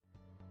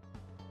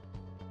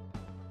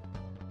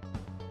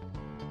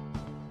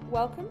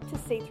Welcome to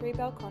C3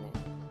 Belconnen.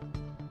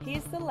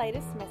 Here's the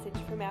latest message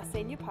from our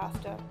senior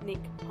pastor, Nick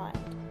Hind.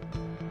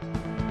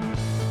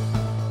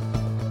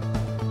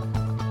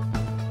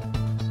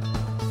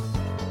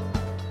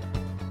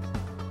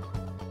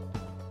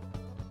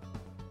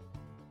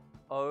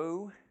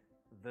 Oh,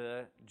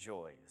 the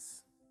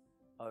joys.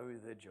 Oh,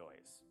 the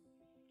joys.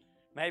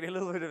 Maybe a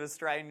little bit of a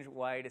strange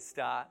way to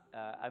start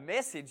a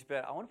message,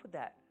 but I want to put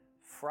that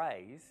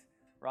phrase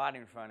right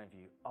in front of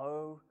you.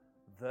 Oh,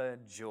 the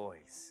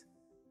joys.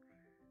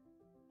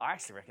 I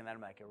actually reckon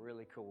that'd make a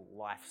really cool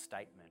life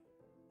statement.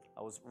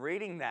 I was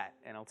reading that,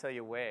 and I'll tell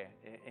you where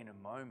in a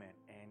moment,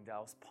 and I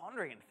was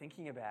pondering and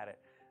thinking about it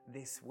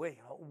this week.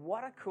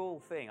 What a cool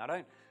thing.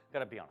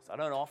 Gotta be honest, I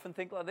don't often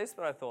think like this,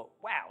 but I thought,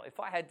 wow, if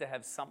I had to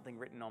have something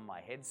written on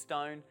my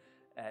headstone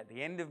at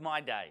the end of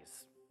my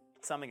days,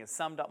 something that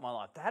summed up my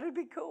life, that'd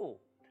be cool.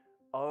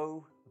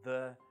 Oh,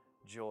 the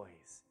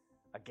joys.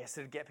 I guess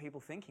it'd get people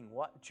thinking,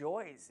 what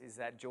joys? Is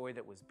that joy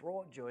that was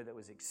brought, joy that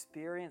was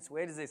experienced?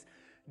 Where does this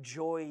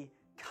joy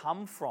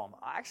come from?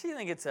 I actually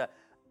think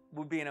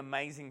would be an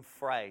amazing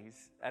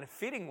phrase and a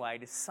fitting way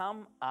to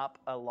sum up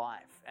a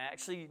life. It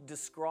actually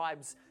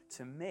describes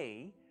to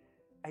me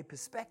a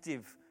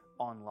perspective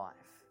on life.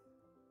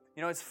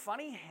 You know, it's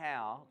funny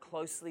how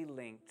closely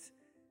linked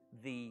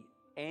the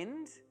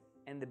end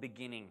and the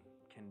beginning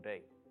can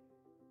be.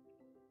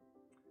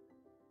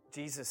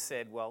 Jesus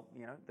said, well,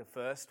 you know, the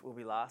first will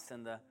be last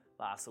and the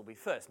last will be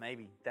first.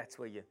 Maybe that's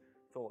where your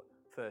thought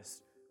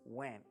first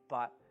went.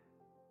 But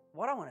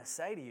what I want to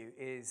say to you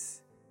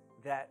is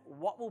that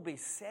what will be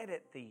said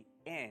at the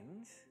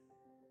end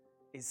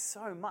is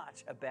so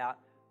much about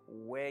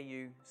where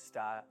you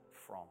start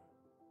from.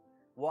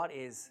 What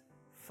is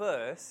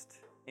first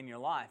in your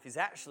life is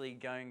actually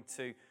going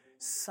to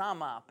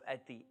sum up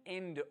at the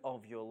end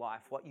of your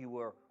life what you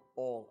were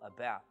all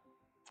about.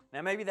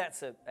 Now, maybe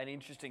that's an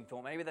interesting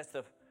thought. Maybe that's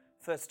the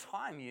first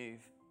time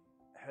you've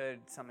heard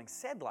something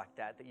said like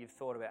that you've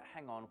thought about,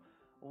 hang on,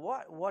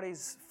 what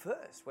is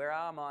first? Where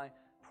are my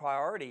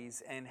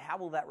priorities and how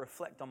will that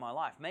reflect on my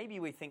life? Maybe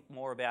we think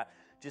more about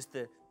just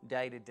the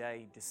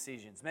day-to-day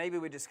decisions. Maybe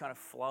we're just kind of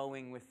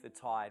flowing with the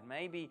tide.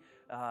 Maybe,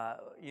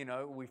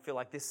 we feel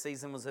like this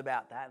season was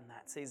about that and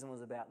that season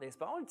was about this.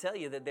 But I want to tell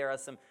you that there are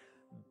some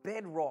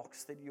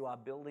bedrocks that you are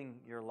building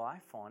your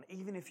life on,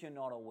 even if you're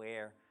not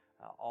aware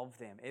of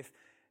them. If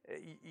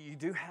you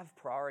do have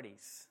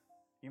priorities,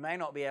 you may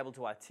not be able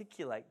to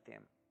articulate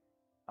them.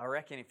 I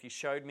reckon if you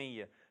showed me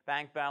your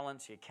bank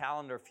balance, your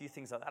calendar, a few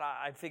things like that,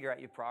 I'd figure out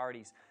your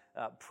priorities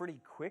pretty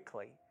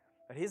quickly.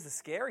 But here's the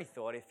scary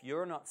thought. If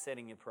you're not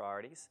setting your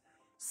priorities,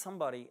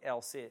 somebody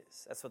else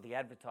is. That's what the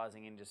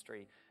advertising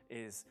industry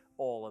is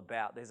all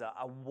about. There's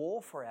a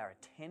war for our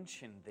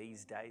attention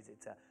these days.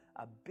 It's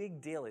a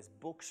big deal. There's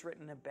books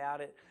written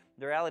about it.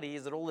 The reality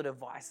is that all the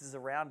devices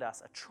around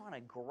us are trying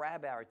to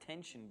grab our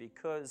attention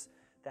because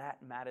that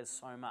matters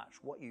so much.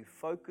 What you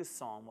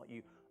focus on, what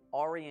you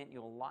orient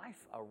your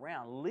life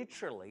around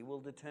literally will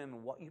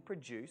determine what you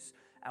produce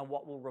and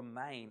what will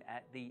remain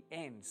at the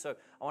end. So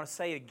I want to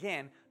say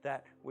again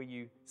that where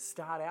you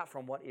start out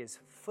from what is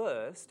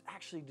first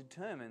actually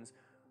determines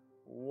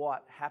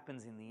what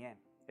happens in the end.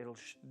 It'll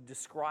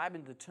describe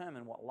and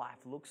determine what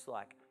life looks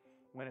like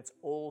when it's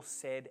all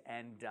said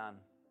and done.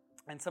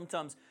 And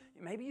sometimes,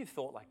 maybe you've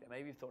thought like that.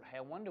 Maybe you've thought, hey,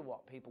 I wonder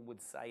what people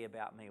would say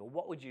about me, or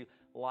what would you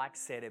like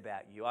said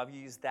about you? I've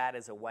used that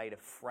as a way to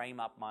frame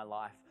up my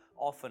life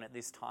often at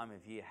this time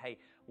of year. Hey,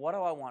 what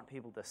do I want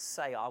people to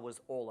say I was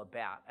all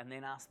about? And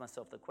then ask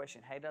myself the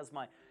question, hey,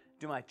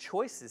 do my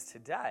choices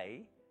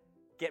today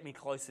get me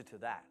closer to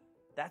that?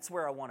 That's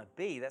where I want to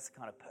be. That's the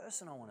kind of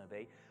person I want to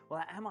be.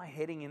 Well, am I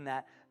heading in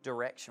that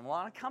direction? Well,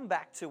 I come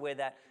back to where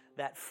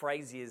that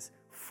phrase is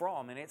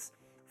from, and it's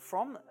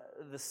from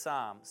the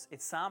Psalms.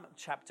 It's Psalm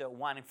chapter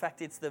 1. In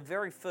fact, it's the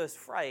very first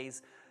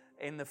phrase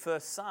in the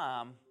first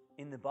Psalm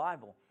in the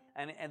Bible.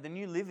 And the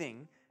New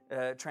Living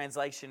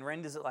translation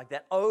renders it like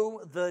that.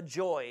 Oh, the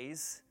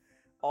joys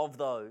of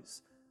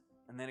those.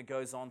 And then it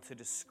goes on to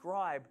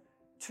describe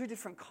two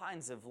different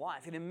kinds of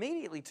life. It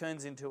immediately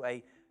turns into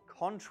a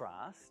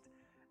contrast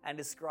and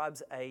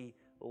describes a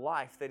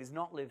life that is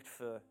not lived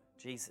for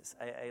Jesus,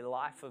 a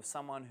life of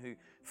someone who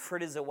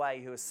fritters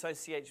away, who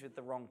associates with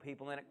the wrong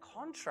people. And it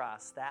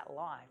contrasts that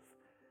life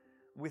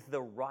with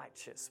the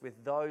righteous,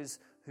 with those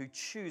who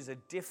choose a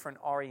different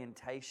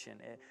orientation.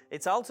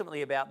 It's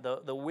ultimately about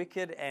the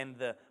wicked and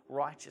the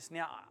righteous.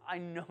 Now, I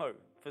know,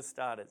 for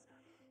starters,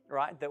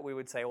 right, that we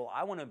would say, well,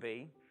 I want to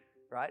be,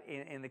 right,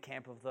 in the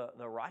camp of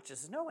the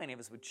righteous. No any of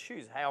us would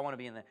choose, hey, I want to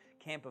be in the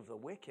camp of the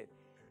wicked.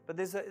 But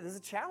there's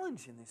a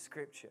challenge in this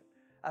scripture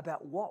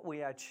about what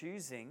we are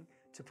choosing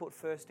to put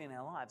first in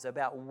our lives,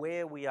 about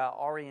where we are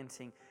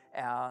orienting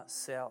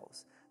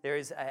ourselves. There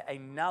is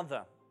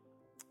another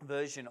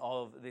version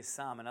of this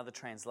psalm, another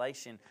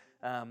translation,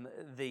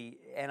 the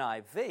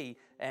NIV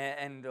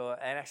and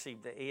actually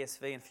the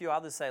ESV and a few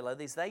others say like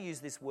this. They use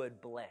this word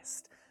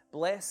blessed.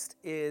 Blessed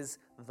is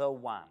the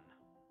one.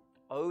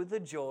 Oh, the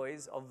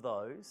joys of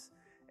those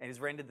and is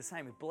rendered the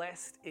same.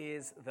 Blessed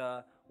is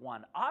the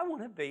one. I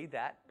want to be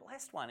that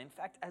blessed one. In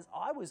fact, as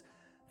I was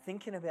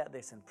thinking about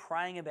this and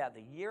praying about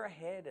the year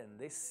ahead and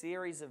this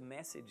series of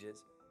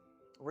messages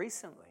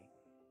recently,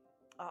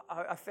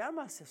 I found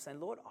myself saying,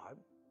 Lord,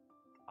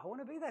 I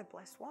want to be that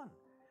blessed one.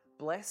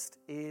 Blessed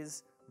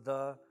is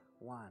the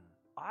one.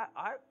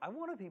 I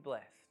want to be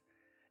blessed.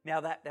 Now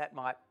that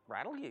might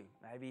rattle you.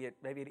 Maybe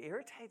it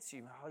irritates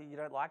you. Oh, you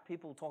don't like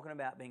people talking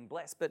about being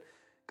blessed. But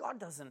God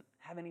doesn't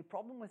have any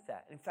problem with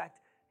that. In fact,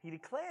 He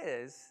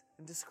declares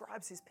and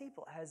describes His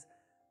people as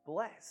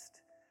blessed.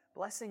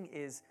 Blessing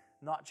is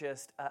not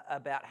just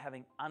about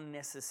having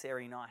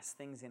unnecessary nice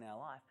things in our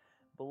life.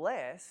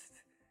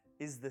 Blessed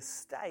is the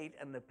state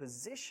and the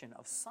position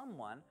of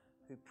someone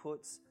who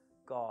puts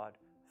God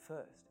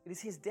first. It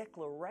is His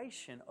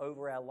declaration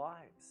over our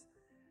lives.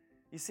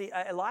 You see,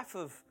 a life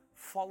of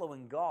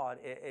following God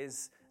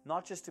is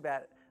not just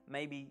about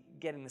maybe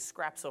getting the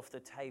scraps off the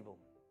table.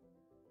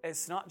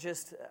 It's not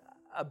just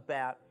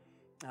about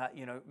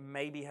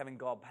maybe having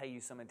God pay you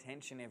some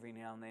attention every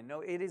now and then.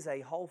 No, it is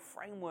a whole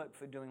framework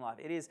for doing life.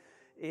 It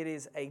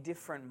is a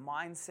different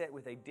mindset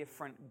with a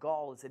different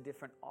goal. It's a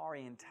different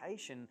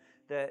orientation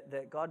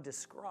that God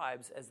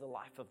describes as the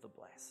life of the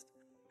blessed.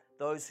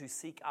 Those who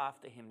seek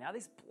after Him. Now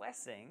this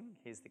blessing,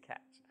 here's the catch,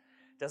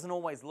 doesn't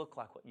always look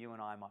like what you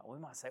and I might. We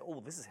might say,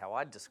 oh, this is how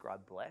I'd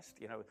describe blessed.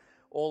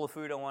 All the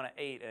food I want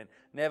to eat and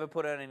never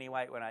put on any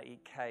weight when I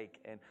eat cake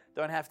and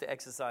don't have to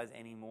exercise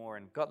anymore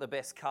and got the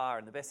best car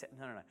and the best...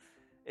 No.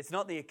 It's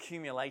not the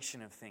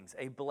accumulation of things.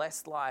 A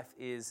blessed life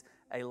is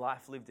a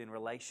life lived in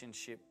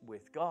relationship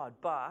with God,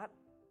 but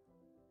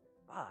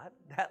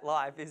that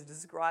life is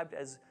described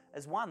as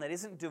one that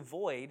isn't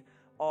devoid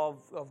of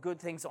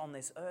good things on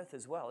this earth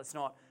as well. It's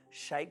not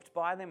shaped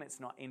by them. It's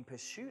not in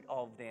pursuit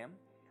of them.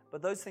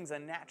 But those things are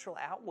natural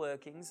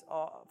outworkings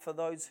for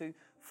those who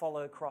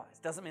follow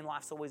Christ. Doesn't mean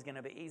life's always going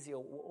to be easy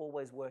or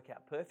always work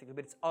out perfectly,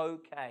 but it's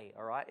okay,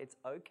 all right? It's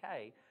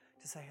okay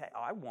to say, hey,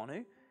 I want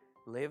to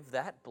live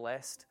that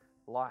blessed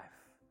life.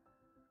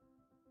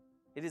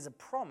 It is a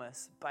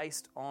promise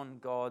based on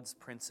God's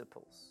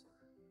principles.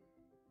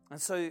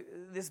 And so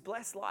this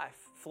blessed life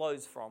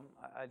flows from,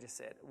 I just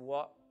said,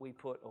 what we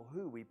put or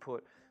who we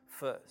put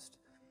first.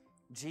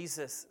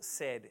 Jesus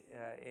said,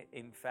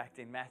 in fact,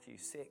 in Matthew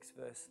 6,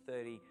 verse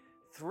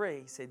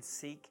 33, He said,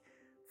 seek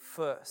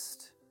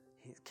first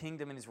His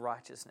kingdom and His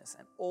righteousness,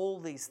 and all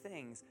these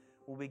things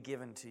will be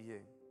given to you.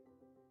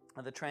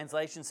 And the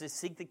translation says,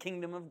 seek the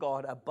kingdom of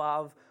God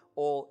above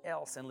all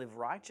else and live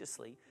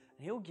righteously,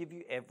 and He'll give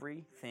you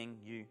everything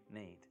you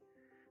need.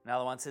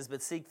 Another one says,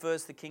 but seek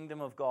first the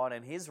kingdom of God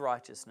and His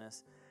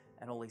righteousness,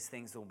 and all these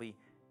things will be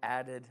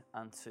added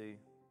unto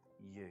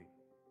you.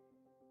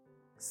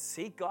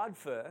 Seek God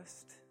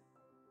first,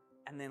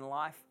 and then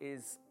life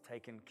is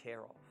taken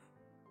care of.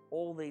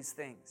 All these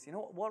things. You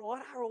know, what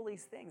are all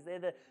these things? They're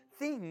the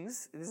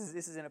things,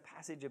 this is in a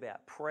passage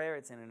about prayer.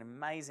 It's in an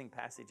amazing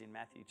passage in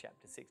Matthew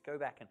chapter 6. Go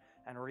back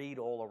and read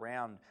all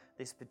around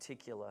this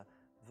particular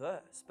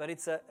verse. But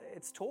it's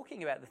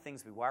talking about the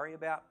things we worry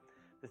about,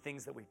 the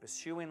things that we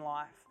pursue in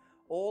life,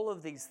 all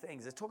of these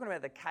things. It's talking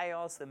about the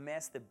chaos, the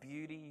mess, the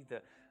beauty,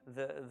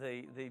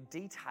 the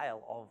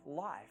detail of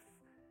life.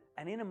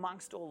 And in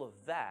amongst all of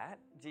that,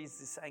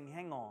 Jesus is saying,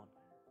 hang on.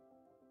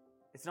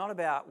 It's not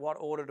about what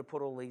order to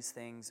put all these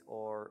things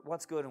or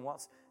what's good and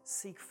what's...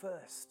 Seek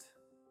first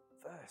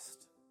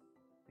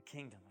the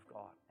kingdom of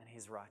God and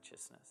His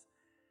righteousness.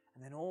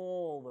 And then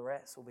all the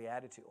rest will be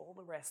added to. All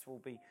the rest will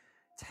be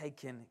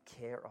taken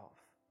care of.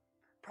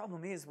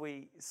 Problem is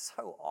we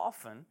so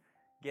often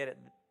get it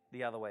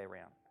the other way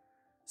around.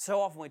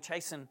 So often we're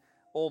chasing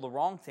all the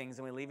wrong things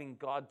and we're leaving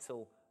God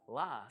till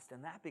last,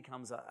 and that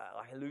becomes a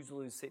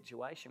lose-lose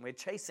situation. We're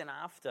chasing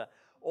after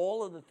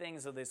all of the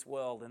things of this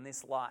world and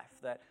this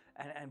life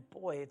and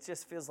boy, it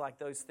just feels like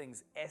those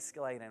things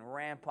escalate and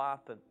ramp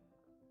up and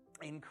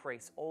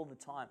increase all the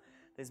time.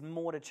 There's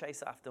more to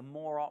chase after,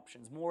 more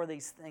options, more of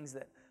these things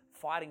that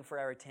fighting for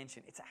our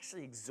attention. It's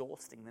actually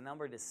exhausting. The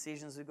number of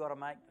decisions we've got to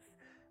make,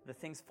 the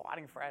things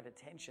fighting for our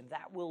attention,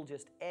 that will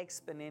just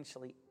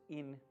exponentially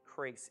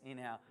increase in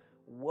our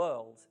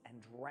worlds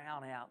and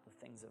drown out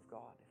the things of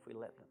God if we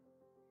let them.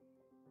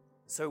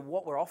 So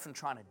what we're often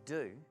trying to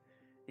do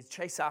is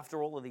chase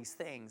after all of these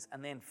things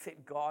and then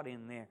fit God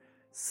in there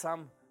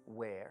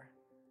somewhere.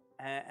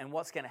 And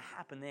what's going to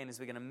happen then is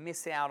we're going to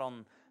miss out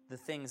on the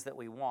things that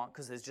we want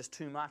because there's just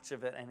too much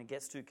of it and it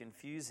gets too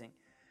confusing.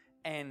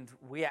 And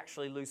we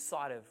actually lose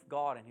sight of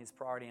God and His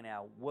priority in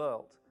our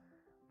world.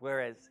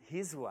 Whereas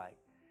His way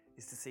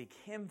is to seek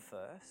Him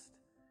first,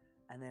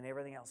 and then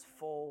everything else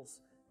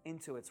falls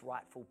into its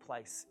rightful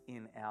place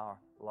in our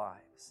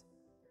lives.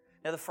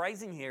 Now, the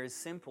phrasing here is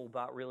simple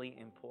but really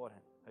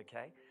important,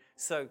 okay?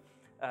 So,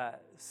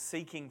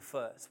 seeking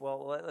first.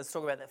 Well, let's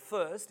talk about that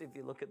first. If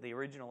you look at the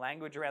original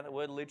language around the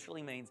word,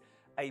 literally means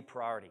a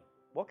priority.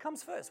 What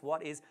comes first?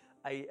 What is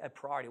a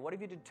priority? What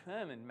have you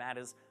determined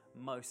matters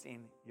most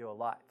in your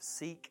life?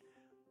 Seek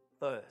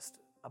first,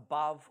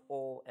 above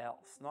all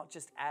else. Not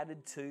just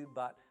added to,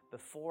 but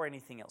before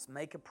anything else.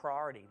 Make a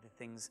priority the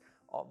things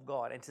of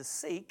God. And to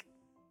seek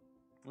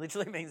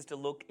literally means to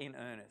look in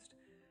earnest.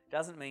 It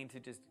doesn't mean to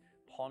just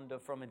ponder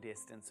from a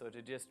distance or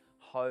to just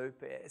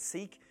hope.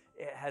 Seek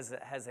has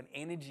an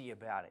energy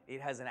about it.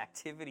 It has an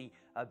activity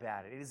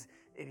about it.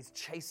 It is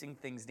chasing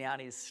things down.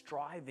 It is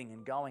striving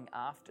and going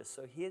after.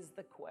 So here's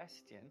the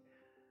question.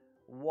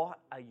 What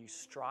are you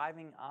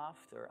striving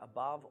after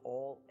above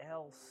all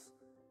else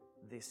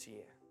this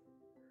year?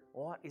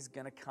 What is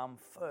going to come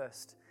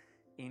first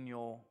in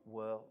your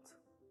world?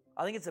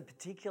 I think it's a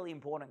particularly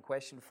important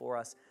question for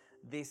us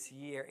this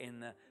year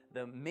in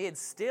the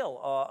midst still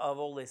of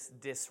all this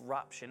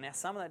disruption. Now,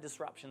 some of that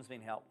disruption's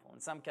been helpful.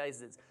 In some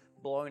cases, it's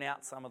blown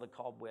out some of the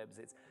cobwebs.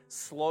 It's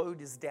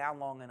slowed us down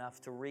long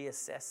enough to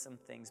reassess some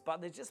things.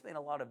 But there's just been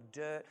a lot of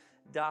dirt,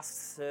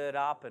 dust stirred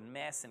up and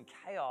mess and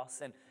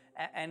chaos.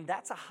 And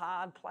that's a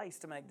hard place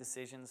to make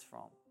decisions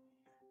from.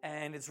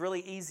 And it's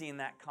really easy in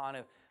that kind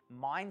of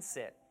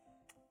mindset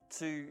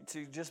to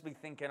just be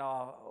thinking,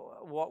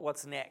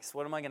 what's next?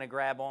 What am I going to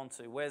grab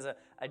onto? Where's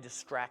a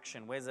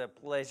distraction? Where's a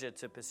pleasure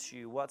to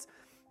pursue? What's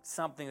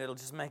something that'll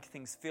just make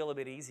things feel a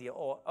bit easier?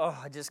 Or,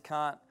 I just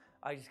can't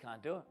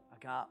do it. I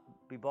can't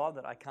be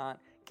bothered. I can't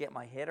get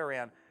my head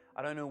around.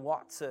 I don't know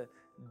what to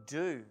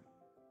do.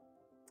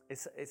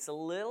 It's a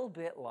little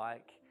bit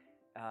like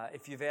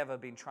if you've ever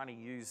been trying to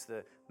use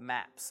the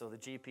maps or the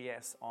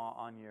GPS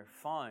on your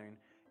phone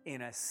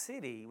in a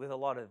city with a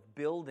lot of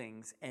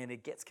buildings and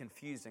it gets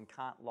confused and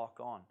can't lock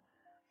on.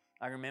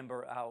 I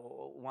remember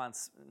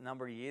once, a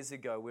number of years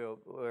ago, we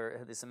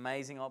had this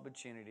amazing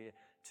opportunity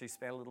to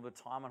spend a little bit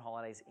of time on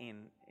holidays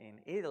in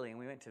Italy, and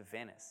we went to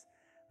Venice.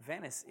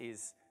 Venice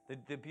is,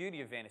 the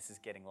beauty of Venice is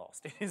getting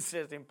lost. It's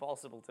just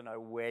impossible to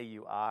know where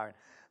you are. And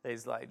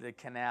there's like the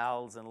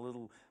canals and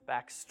little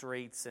back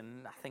streets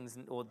and things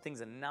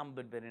are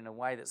numbered, but in a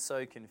way that's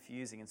so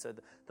confusing. And so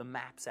the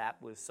Maps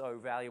app was so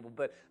valuable,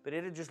 but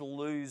it'd just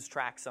lose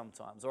track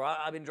sometimes. Or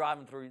I've been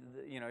driving through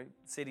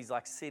cities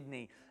like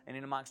Sydney and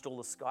in amongst all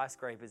the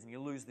skyscrapers, and you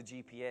lose the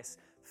GPS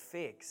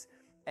fix.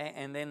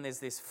 And then there's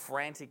this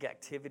frantic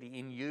activity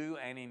in you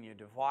and in your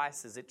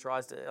device as it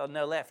tries to,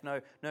 no left, no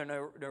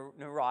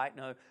right,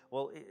 no,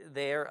 well,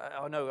 there,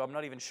 no, I'm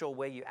not even sure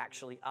where you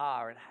actually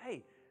are. And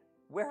hey,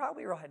 where are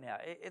we right now?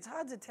 It's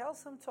hard to tell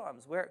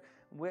sometimes. Where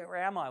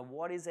am I?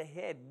 What is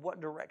ahead?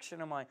 What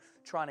direction am I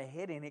trying to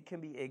head in? It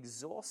can be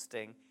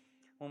exhausting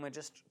when we're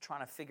just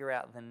trying to figure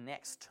out the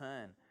next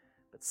turn.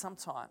 But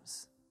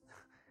sometimes,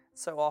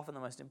 so often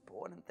the most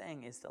important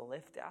thing is to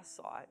lift our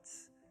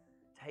sights,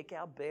 take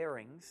our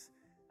bearings,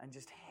 and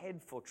just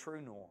head for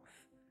true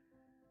north.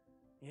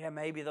 Yeah,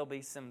 maybe there'll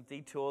be some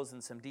detours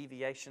and some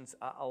deviations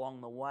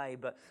along the way,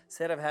 but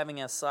instead of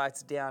having our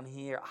sights down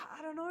here,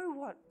 I don't know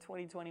what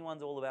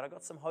 2021's all about. I've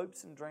got some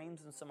hopes and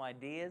dreams and some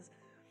ideas,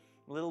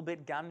 a little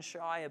bit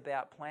gun-shy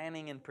about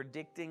planning and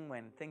predicting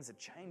when things are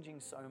changing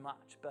so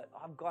much, but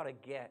I've got to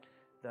get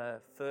the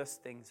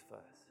first things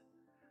first.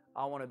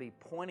 I want to be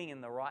pointing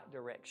in the right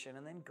direction,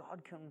 and then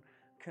God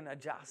can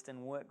adjust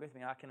and work with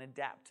me. I can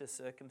adapt to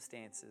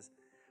circumstances,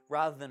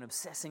 rather than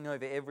obsessing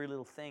over every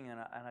little thing and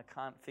I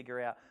can't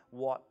figure out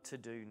what to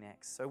do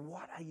next. So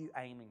what are you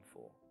aiming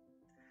for?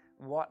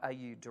 What are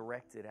you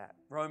directed at?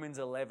 Romans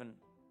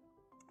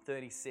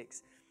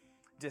 11:36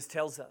 just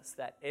tells us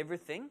that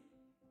everything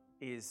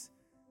is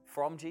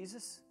from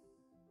Jesus,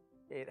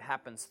 it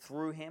happens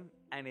through him,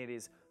 and it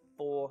is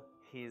for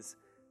his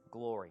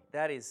glory.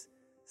 That is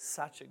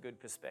such a good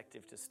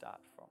perspective to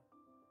start from.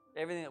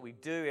 Everything that we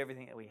do,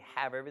 everything that we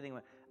have, everything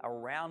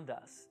around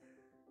us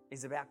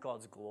is about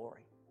God's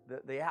glory.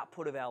 The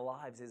output of our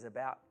lives is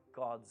about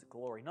God's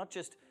glory. Not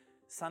just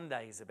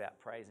Sundays about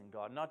praising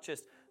God, not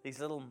just these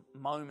little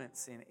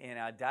moments in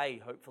our day,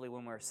 hopefully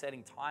when we're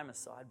setting time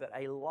aside, but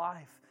a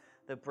life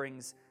that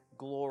brings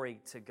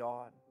glory to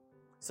God.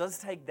 So let's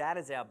take that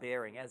as our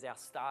bearing, as our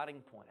starting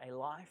point. A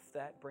life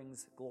that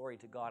brings glory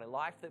to God, a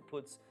life that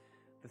puts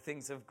the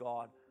things of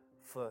God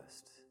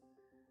first.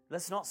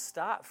 Let's not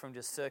start from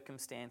just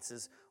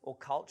circumstances or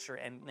culture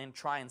and then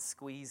try and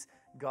squeeze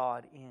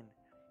God in.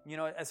 You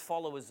know, as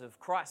followers of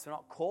Christ, we're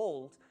not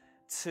called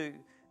to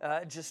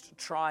just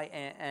try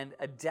and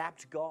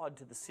adapt God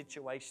to the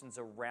situations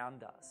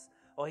around us.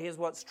 Or here's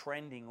what's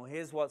trending, or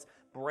here's what's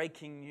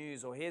breaking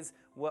news, or here's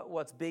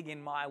what's big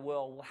in my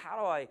world. Well, how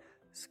do I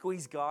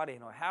squeeze God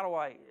in? Or how do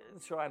I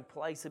try and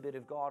place a bit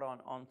of God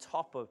on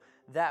top of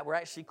that? We're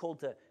actually called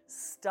to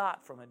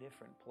start from a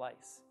different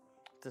place,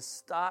 to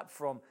start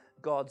from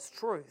God's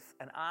truth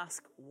and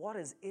ask, what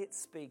does it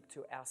speak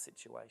to our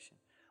situation?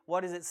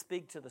 What does it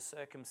speak to the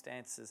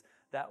circumstances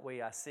that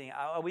we are seeing?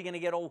 Are we going to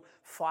get all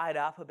fired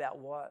up about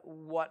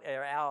what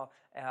are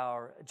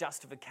our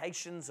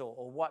justifications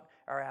or what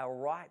are our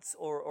rights?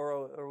 Or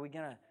are we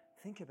going to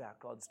think about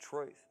God's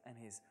truth and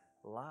his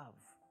love?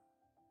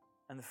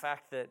 And the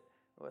fact that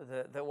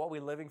what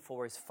we're living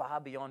for is far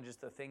beyond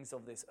just the things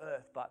of this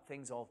earth, but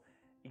things of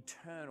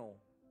eternal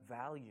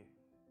value.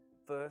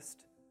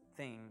 First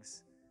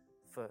things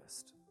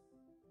first.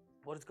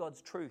 What does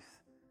God's truth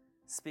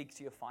speak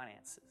to your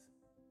finances?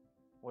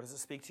 What does it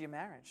speak to your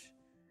marriage?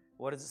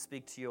 What does it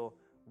speak to your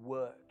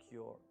work,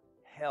 your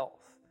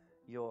health,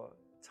 your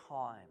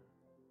time?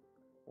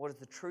 What does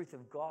the truth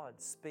of God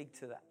speak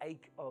to the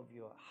ache of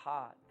your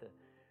heart, the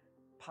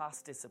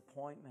past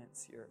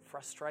disappointments, your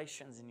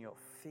frustrations and your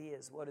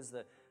fears? What does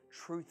the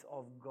truth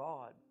of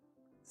God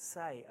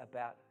say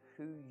about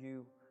who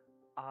you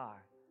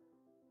are?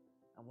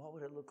 And what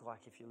would it look like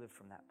if you lived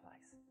from that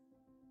place?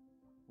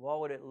 What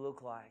would it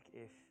look like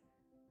if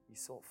you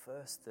sought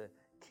first the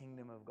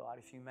kingdom of God,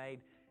 if you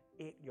made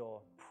it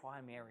your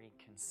primary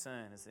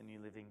concern, as the New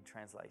Living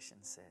Translation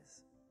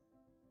says?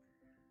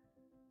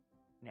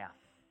 Now,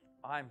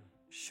 I'm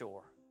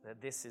sure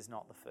that this is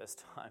not the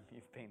first time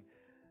you've been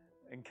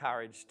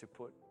encouraged to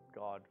put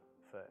God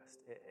first.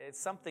 It's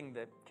something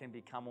that can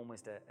become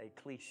almost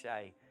a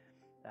cliche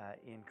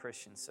in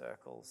Christian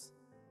circles,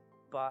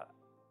 but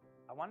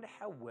I wonder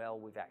how well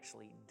we've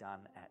actually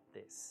done at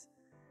this.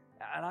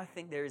 And I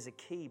think there is a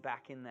key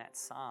back in that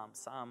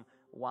Psalm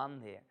 1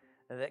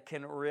 there, that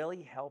can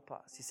really help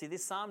us. You see,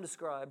 this psalm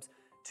describes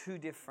two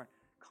different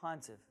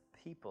kinds of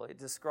people. It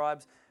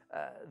describes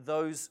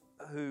those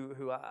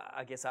who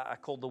are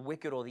called the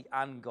wicked or the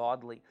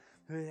ungodly,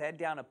 who head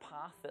down a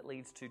path that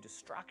leads to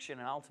destruction,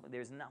 and ultimately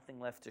there's nothing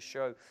left to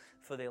show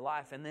for their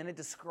life. And then it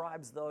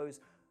describes those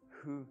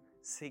who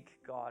seek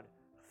God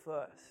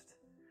first.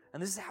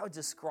 And this is how it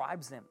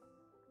describes them.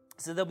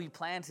 So they'll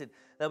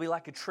be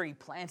like a tree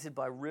planted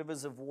by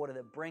rivers of water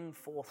that bring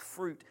forth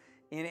fruit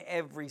in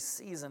every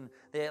season.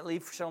 Their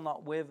leaf shall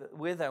not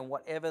wither, and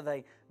whatever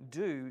they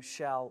do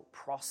shall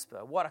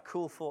prosper. What a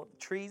cool thought.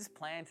 Trees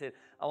planted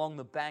along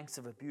the banks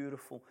of a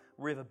beautiful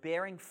river,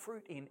 bearing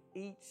fruit in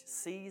each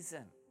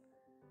season.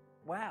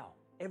 Wow,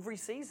 every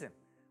season.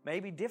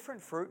 Maybe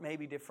different fruit,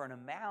 maybe different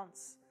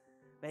amounts,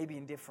 maybe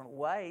in different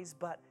ways,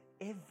 but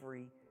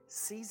every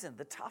season.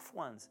 The tough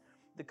ones,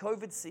 the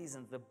COVID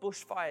seasons, the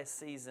bushfire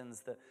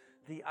seasons,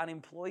 the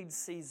unemployed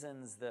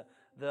seasons,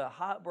 the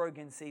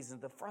heartbroken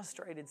seasons, the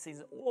frustrated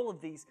seasons, all of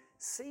these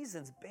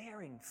seasons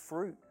bearing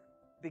fruit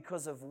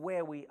because of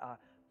where we are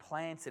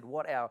planted,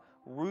 what our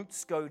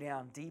roots go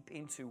down deep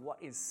into, what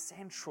is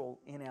central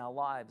in our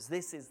lives.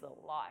 This is the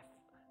life,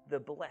 the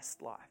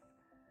blessed life.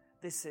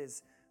 This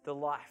is the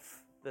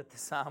life that the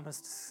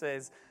psalmist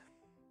says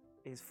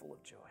is full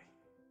of joy.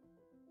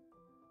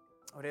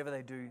 Whatever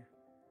they do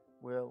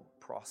will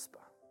prosper.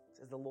 It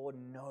says the Lord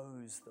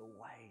knows the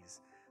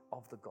ways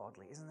of the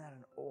godly. Isn't that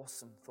an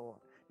awesome thought?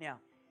 Now,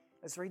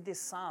 let's read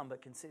this psalm,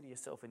 but consider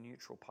yourself a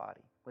neutral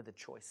party with a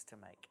choice to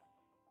make.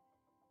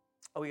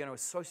 Are we going to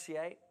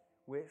associate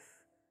with,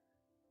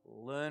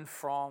 learn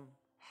from,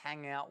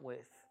 hang out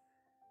with,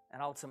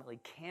 and ultimately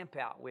camp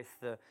out with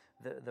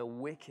the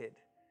wicked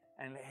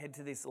and head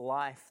to this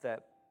life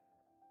that,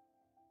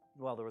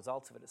 well, the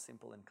results of it are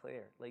simple and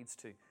clear. It leads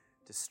to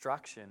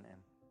destruction and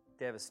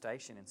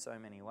devastation in so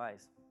many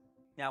ways.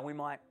 Now, we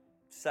might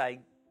say,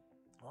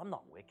 well, I'm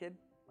not wicked.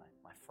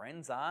 My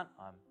friends aren't.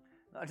 I'm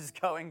not just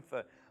going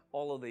for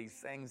all of these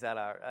things that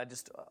are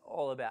just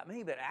all about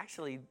me. But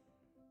actually,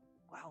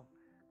 well,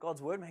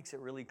 God's word makes it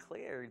really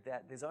clear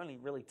that there's only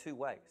really two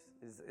ways.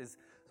 Is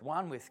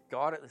one with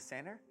God at the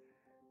center,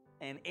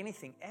 and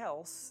anything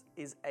else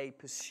is a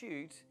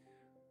pursuit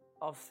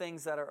of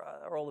things that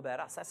are all about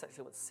us. That's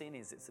actually what sin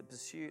is. It's a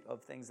pursuit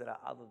of things that are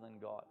other than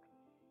God.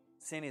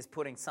 Sin is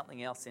putting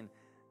something else in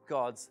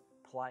God's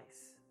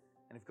place.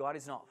 And if God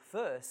is not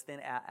first, then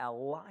our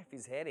life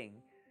is heading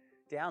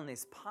down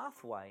this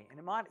pathway. And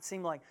it might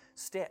seem like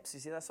steps. You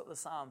see, that's what the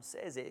psalm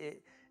says.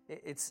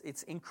 It's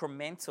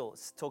incremental.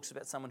 It talks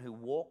about someone who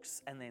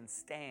walks and then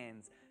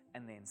stands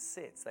and then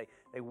sits.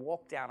 They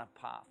walk down a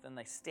path and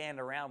they stand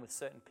around with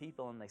certain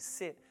people and they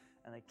sit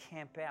and they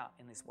camp out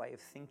in this way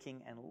of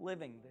thinking and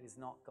living that is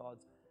not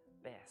God's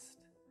best.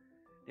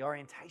 The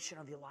orientation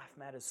of your life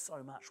matters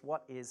so much.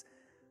 What is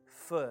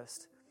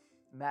first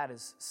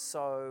matters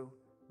so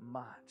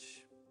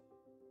much.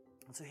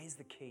 And so here's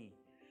the key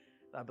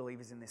that I believe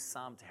is in this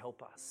psalm to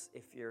help us.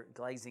 If you're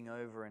glazing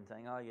over and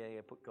saying, oh yeah,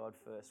 put God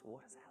first, well,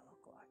 what does that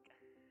look like?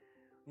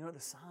 You know what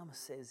the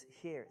psalmist says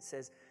here? It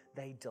says,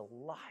 they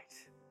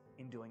delight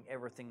in doing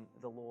everything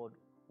the Lord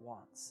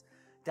wants.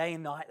 Day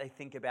and night they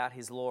think about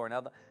his law.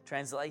 Another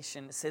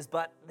translation says,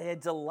 but their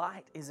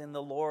delight is in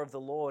the law of the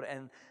Lord,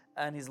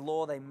 and his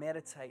law they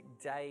meditate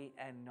day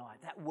and night.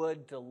 That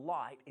word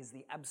delight is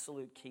the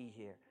absolute key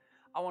here.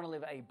 I want to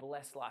live a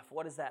blessed life.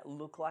 What does that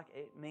look like?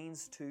 It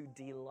means to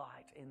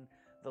delight in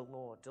the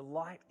Lord.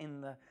 Delight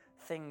in the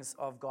things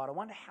of God. I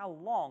wonder how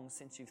long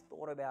since you've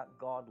thought about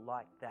God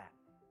like that.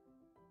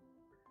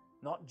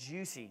 Not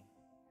duty,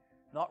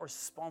 not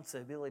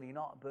responsibility,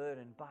 not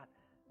burden, but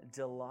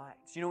delight.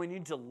 You know, when you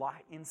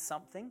delight in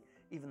something,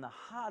 even the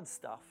hard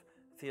stuff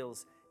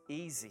feels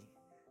easy.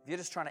 If you're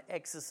just trying to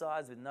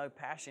exercise with no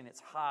passion, it's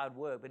hard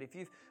work. But if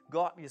you've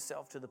got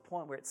yourself to the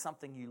point where it's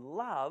something you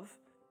love,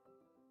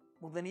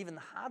 well, then even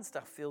the hard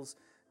stuff feels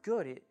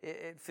good.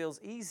 It feels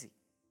easy.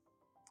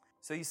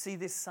 So you see,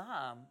 this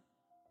psalm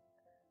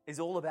is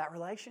all about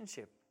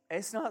relationship.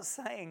 It's not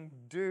saying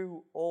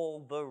do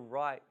all the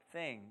right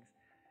things.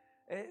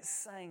 It's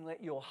saying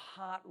let your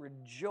heart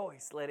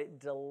rejoice. Let it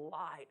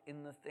delight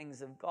in the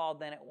things of God.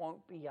 Then it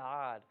won't be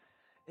hard.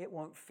 It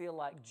won't feel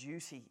like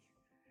duty.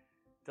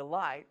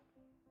 Delight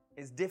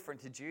is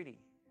different to duty.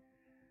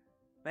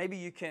 Maybe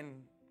you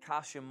can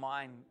cast your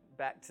mind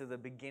back to the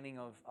beginning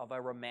of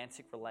a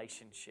romantic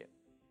relationship,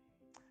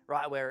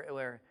 right?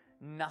 Where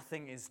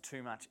nothing is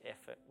too much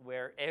effort,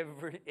 where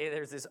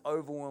there's this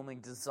overwhelming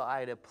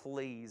desire to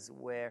please,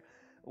 where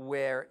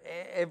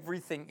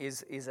everything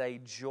is a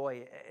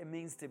joy. It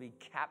means to be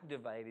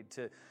captivated,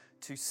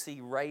 to see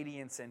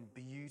radiance and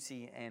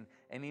beauty and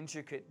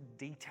intricate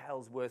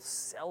details worth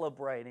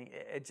celebrating.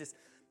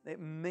 It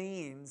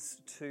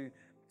means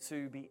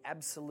to be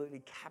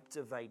absolutely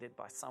captivated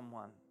by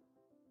someone.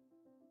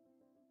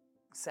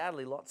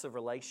 Sadly, lots of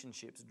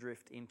relationships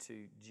drift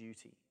into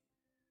duty.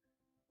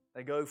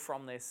 They go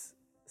from this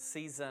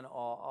season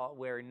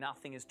where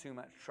nothing is too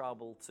much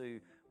trouble to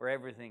where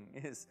everything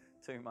is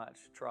too much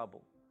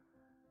trouble.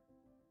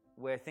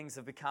 Where things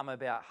have become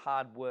about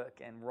hard work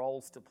and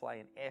roles to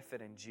play and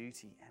effort and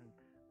duty. And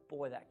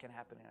boy, that can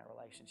happen in our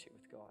relationship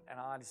with God. And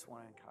I just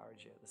want to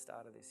encourage you at the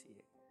start of this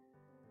year.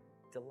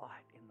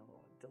 Delight in the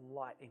Lord.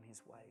 Delight in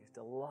His ways.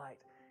 Delight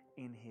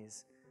in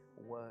His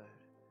word.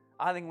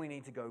 I think we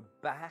need to go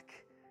back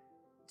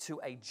to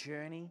a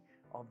journey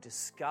of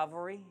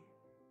discovery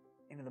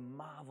into the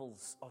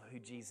marvels of who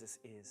Jesus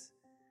is.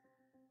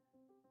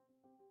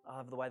 I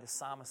love the way the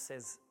psalmist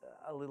says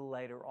a little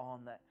later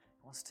on that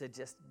he wants to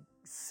just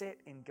sit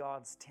in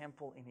God's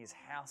temple, in His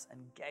house, and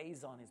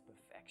gaze on His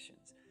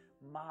perfections.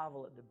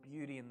 Marvel at the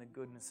beauty and the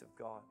goodness of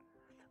God.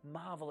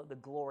 Marvel at the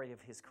glory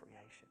of His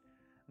creation.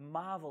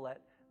 Marvel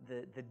at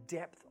the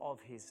depth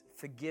of His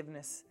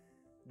forgiveness,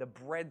 the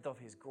breadth of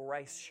His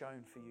grace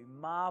shown for you.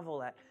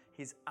 Marvel at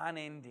His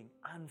unending,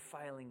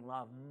 unfailing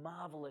love.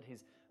 Marvel at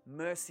His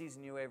mercies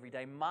new every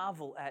day.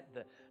 Marvel at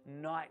the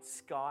night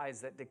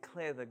skies that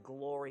declare the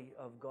glory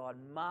of God.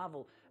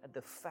 Marvel at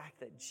the fact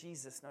that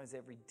Jesus knows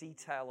every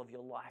detail of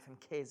your life and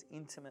cares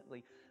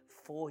intimately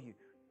for you.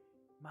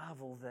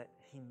 Marvel that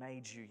He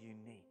made you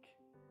unique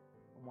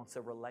and wants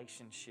a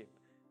relationship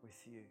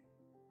with you.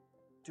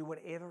 Do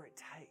whatever it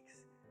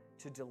takes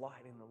to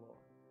delight in the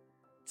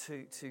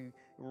Lord, to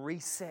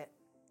reset,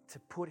 to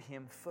put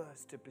Him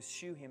first, to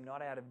pursue Him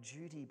not out of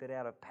duty but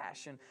out of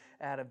passion,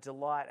 out of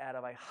delight, out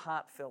of a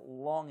heartfelt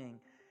longing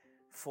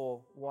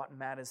for what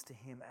matters to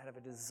Him, out of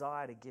a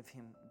desire to give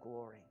Him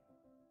glory.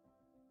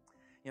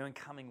 You know, in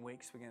coming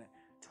weeks we're going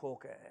to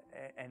talk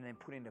and then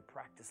put into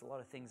practice a lot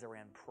of things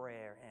around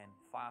prayer and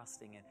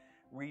fasting and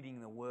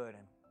reading the Word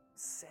and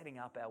setting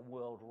up our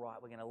world right.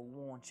 We're going to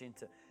launch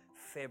into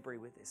February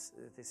with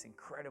this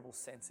incredible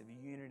sense of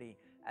unity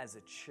as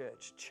a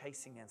church,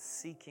 chasing and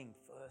seeking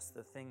first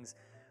the things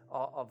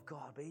of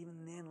God. But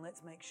even then,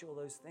 let's make sure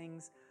those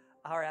things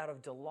are out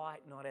of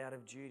delight, not out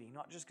of duty.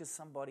 Not just because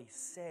somebody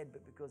said,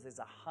 but because there's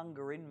a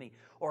hunger in me,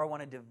 or I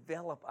want to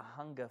develop a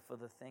hunger for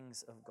the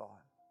things of God.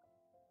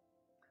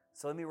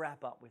 So let me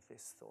wrap up with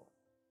this thought.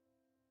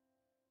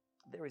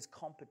 There is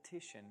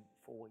competition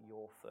for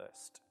your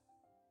first.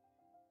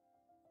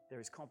 There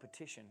is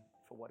competition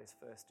for what is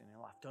first in your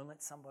life. Don't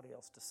let somebody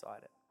else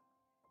decide it.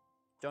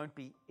 Don't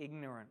be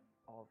ignorant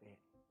of it.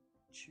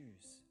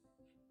 Choose.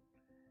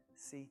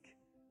 Seek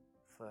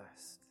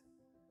first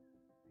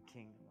the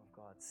kingdom of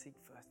God. Seek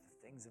first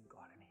the things of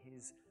God and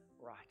His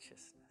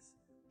righteousness.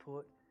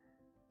 Put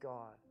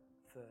God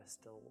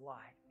first.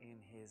 Delight in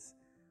His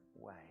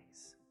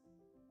ways.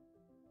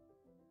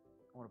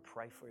 I want to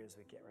pray for you as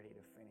we get ready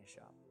to finish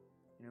up.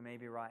 You know,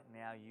 maybe right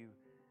now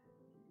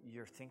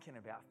you're thinking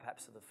about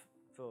perhaps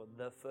for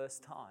the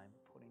first time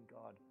putting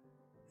God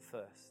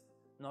first.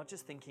 Not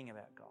just thinking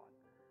about God.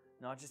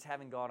 Not just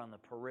having God on the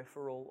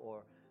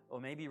peripheral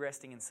or maybe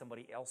resting in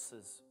somebody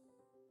else's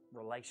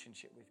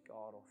relationship with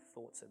God or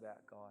thoughts about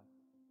God.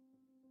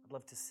 I'd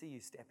love to see you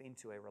step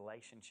into a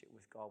relationship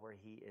with God where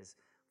He is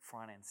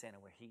front and center,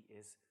 where He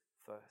is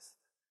first.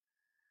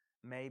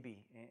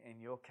 Maybe in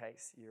your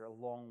case, you're a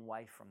long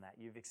way from that.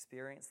 You've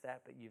experienced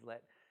that, but you've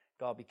let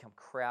God become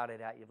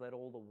crowded out. You've let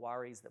all the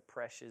worries, the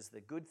pressures,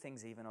 the good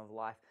things even of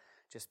life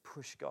just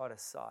push God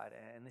aside.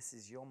 And this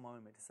is your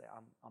moment to say,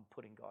 I'm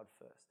putting God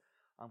first.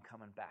 I'm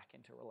coming back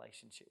into a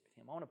relationship with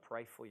Him. I want to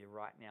pray for you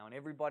right now and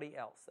everybody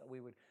else that we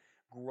would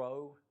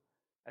grow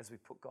as we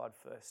put God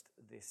first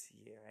this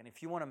year. And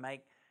if you want to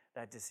make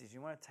that decision,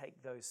 you want to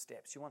take those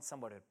steps, you want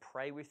somebody to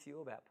pray with you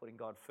about putting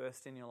God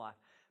first in your life,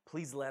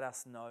 please let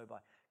us know by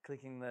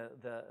clicking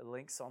the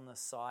links on the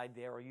side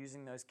there or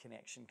using those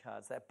connection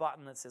cards. That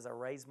button that says, I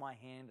raise my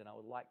hand and I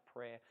would like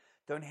prayer.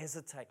 Don't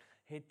hesitate.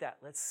 Hit that.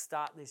 Let's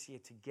start this year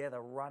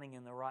together, running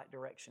in the right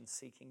direction,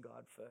 seeking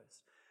God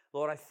first.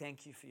 Lord, I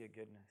thank You for Your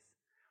goodness.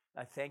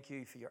 I thank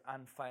You for Your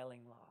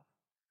unfailing love.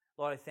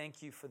 Lord, I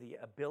thank You for the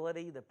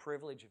ability, the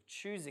privilege of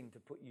choosing to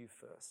put You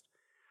first.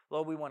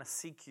 Lord, we want to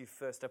seek You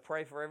first. I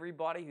pray for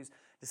everybody who's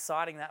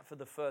deciding that for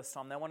the first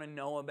time. They want to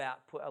know about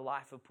a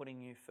life of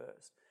putting You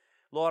first.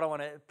 Lord, I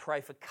want to pray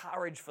for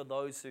courage for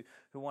those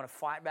who want to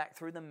fight back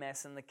through the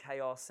mess and the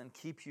chaos and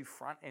keep You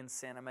front and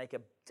center. Make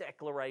a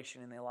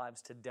declaration in their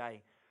lives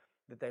today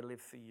that they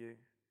live for You.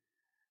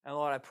 And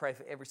Lord, I pray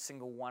for every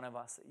single one of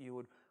us that You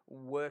would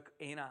work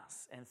in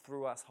us and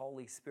through us,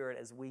 Holy Spirit,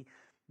 as we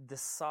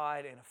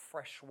decide in a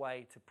fresh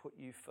way to put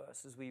you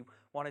first, as we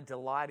want to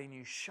delight in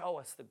you. Show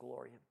us the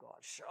glory of God.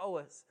 Show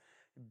us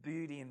the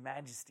beauty and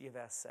majesty of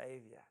our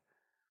Savior.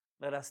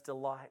 Let us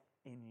delight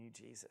in you,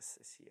 Jesus,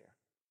 this year.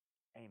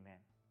 Amen.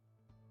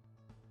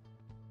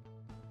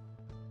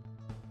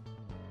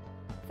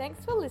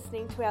 Thanks for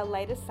listening to our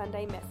latest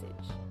Sunday message.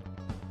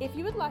 If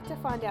you would like to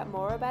find out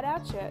more about our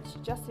church,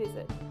 just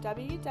visit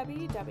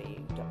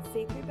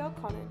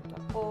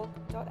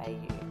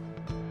www.c3belconnen.org.au.